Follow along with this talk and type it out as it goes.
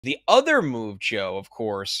The other move, Joe, of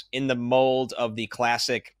course, in the mold of the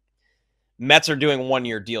classic Mets are doing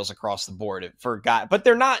 1-year deals across the board for guys, but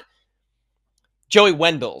they're not Joey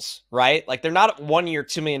Wendell's, right? Like they're not 1-year,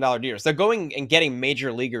 $2 million deals. They're going and getting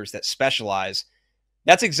major leaguers that specialize.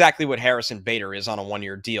 That's exactly what Harrison Bader is on a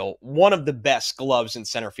 1-year deal. One of the best gloves in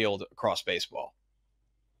center field across baseball.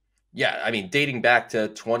 Yeah, I mean, dating back to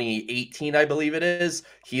 2018, I believe it is,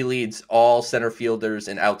 he leads all center fielders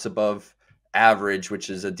in outs above average, which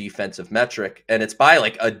is a defensive metric. And it's by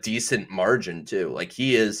like a decent margin, too. Like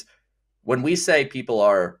he is, when we say people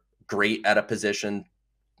are great at a position,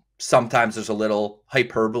 sometimes there's a little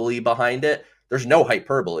hyperbole behind it. There's no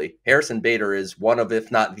hyperbole. Harrison Bader is one of,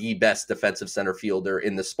 if not the best defensive center fielder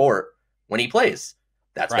in the sport when he plays.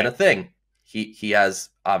 That's been a thing. He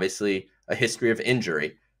has obviously a history of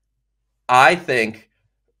injury. I think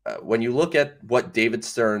when you look at what David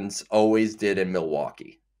Stearns always did in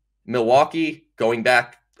Milwaukee, going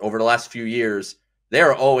back over the last few years,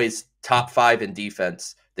 they're always top 5 in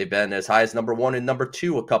defense. They've been as high as number 1 and number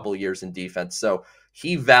 2 a couple of years in defense. So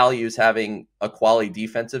he values having a quality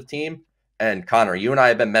defensive team. And Connor, you and I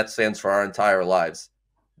have been Mets fans for our entire lives.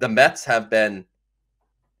 The Mets have been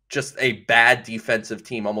just a bad defensive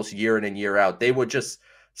team almost year in and year out. They would just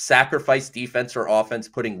sacrifice defense or offense,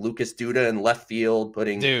 putting Lucas Duda in left field,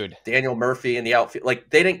 putting Daniel Murphy in the outfield. Like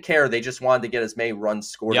they didn't care. They just wanted to get as many runs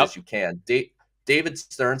scored as you can. David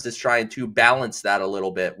Stearns is trying to balance that a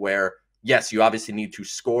little bit where, yes, you obviously need to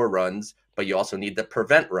score runs, but you also need to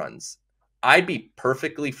prevent runs. I'd be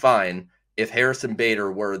perfectly fine if Harrison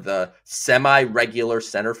Bader were the semi-regular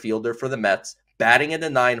center fielder for the Mets, batting in the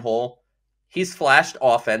 9-hole. He's flashed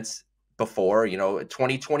offense before,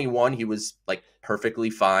 2021, he was like perfectly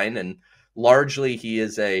fine. And largely he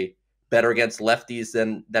is a better against lefties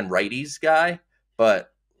than righties guy.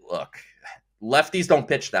 But look, lefties don't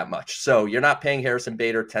pitch that much. So you're not paying Harrison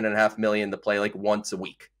Bader $10.5 million to play like once a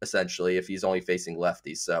week, essentially, if he's only facing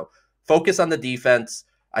lefties. So focus on the defense.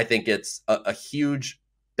 I think it's a huge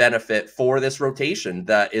benefit for this rotation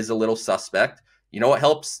that is a little suspect. You know what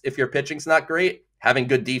helps if your pitching's not great? Having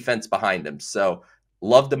good defense behind him. So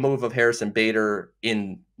love the move of Harrison Bader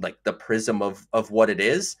in like the prism of what it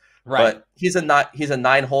is. Right. But he's a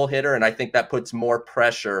 9-hole hitter, and I think that puts more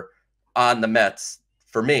pressure on the Mets,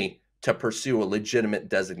 for me, to pursue a legitimate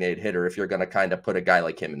designated hitter if you're going to kind of put a guy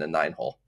like him in the 9-hole.